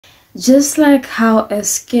Just like how a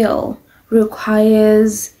skill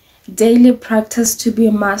requires daily practice to be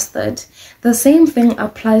mastered, the same thing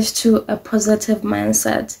applies to a positive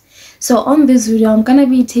mindset. So on this video, I'm gonna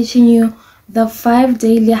be teaching you the 5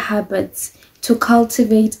 daily habits to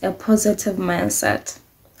cultivate a positive mindset.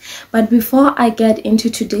 But before I get into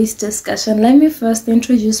today's discussion, let me first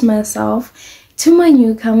introduce myself to my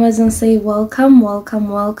newcomers and say welcome, welcome,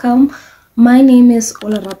 welcome. My name is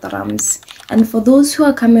Olerato, and for those who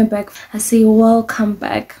are coming back, I say welcome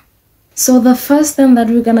back. So the first thing that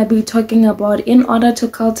we're gonna be talking about in order to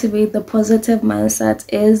cultivate the positive mindset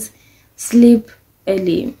is sleep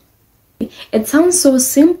early. It sounds so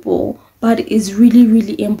simple, but it's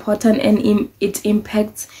really important, and it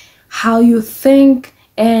impacts how you think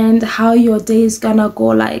and how your day is gonna go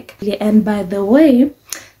like. And by the way,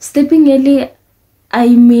 sleeping early, I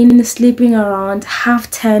mean sleeping around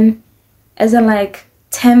 10:30, as in like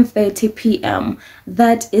 10:30 p.m.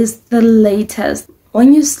 That is the latest.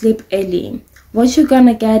 When you sleep early, what you're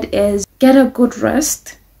gonna get is get a good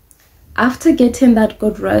rest. After getting that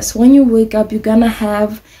good rest, when you wake up, you're gonna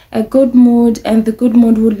have a good mood, and the good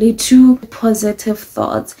mood will lead to positive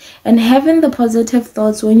thoughts. And having the positive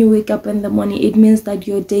thoughts when you wake up in the morning, it means that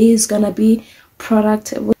your day is gonna be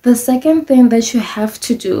productive. The second thing that you have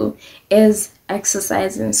to do is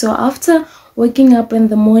exercising. So after waking up in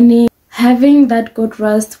the morning, having that good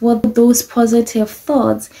rest with those positive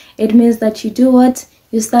thoughts, it means that you do what?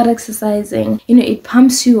 You start exercising. It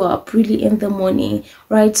pumps you up really in the morning,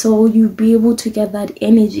 right? So you'll be able to get that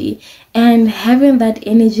energy, and having that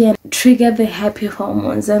energy and trigger the happy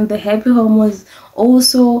hormones, and the happy hormones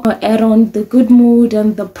also add on the good mood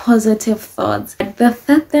and the positive thoughts. The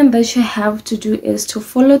third thing that you have to do is to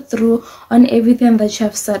follow through on everything that you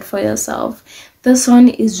have set for yourself. This one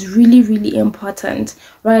is really important,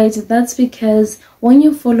 right? That's because when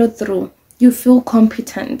you follow through, you feel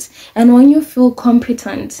competent, and when you feel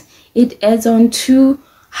competent, it adds on to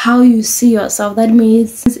how you see yourself. That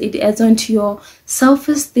means it adds on to your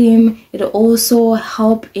self-esteem. It also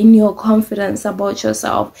helps in your confidence about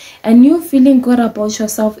yourself, and you feeling good about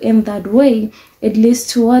yourself in that way, it leads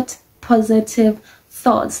to what? Positive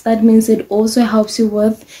thoughts. That means it also helps you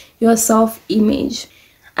with your self-image.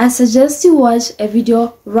 I suggest you watch a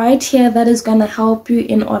video right here that is gonna help you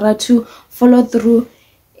in order to follow through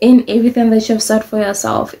in everything that you've set for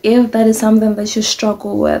yourself, if that is something that you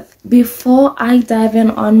struggle with. Before I dive in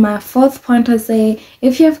on my fourth point, I say,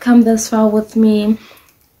 if you have come this far with me,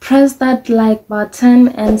 press that like button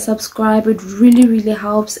and subscribe. It really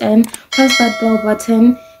helps, and press that bell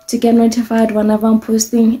button to get notified whenever I'm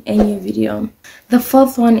posting a new video. The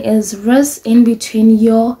fourth one is rest in between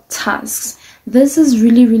your tasks. This is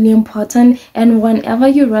really important, and whenever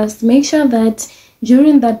you rest, make sure that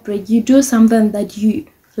during that break you do something that you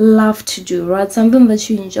love to do, right? Something that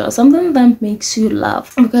you enjoy, something that makes you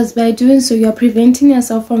laugh, because by doing so, you're preventing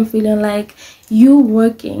yourself from feeling like you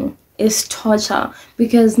working is torture,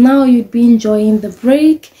 because now you'd be enjoying the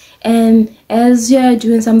break, and as you're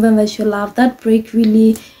doing something that you love, that break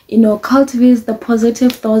really cultivates the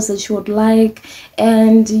positive thoughts that you would like,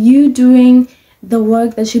 and you doing the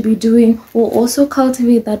work that you'll be doing will also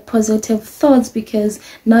cultivate that positive thoughts, because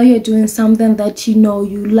now you're doing something that you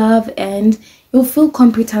love and you'll feel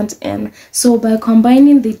competent in. So by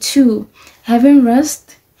combining the two, having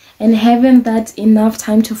rest and having that enough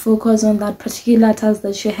time to focus on that particular task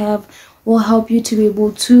that you have, will help you to be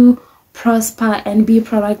able to prosper and be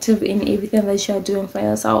productive in everything that you're doing for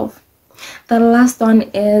yourself. The last one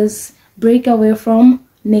is break away from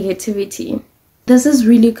negativity. This is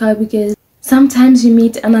really cool, because sometimes you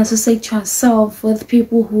meet and associate yourself with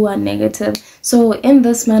people who are negative. So in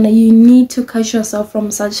this manner, you need to cut yourself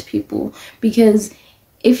from such people, because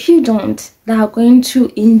if you don't, they are going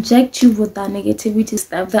to inject you with that negativity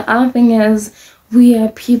stuff. The other thing is, we are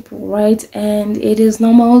people, right? And it is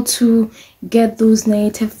normal to get those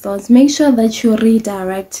negative thoughts. Make sure that you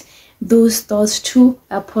redirect those thoughts to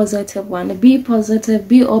a positive one. Be positive,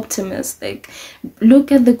 be optimistic,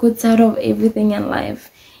 look at the good side of everything in life.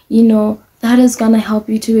 That is gonna help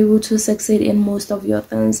you to be able to succeed in most of your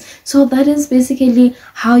things. So that is basically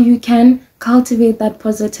how you can cultivate that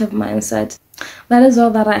positive mindset. That is all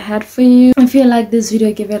that I had for you. If you like this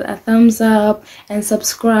video, give it a thumbs up and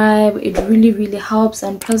subscribe. It really helps,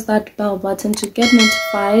 and press that bell button to get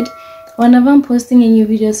notified whenever I'm posting a new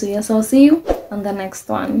video. So yes, I'll see you on the next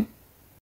one.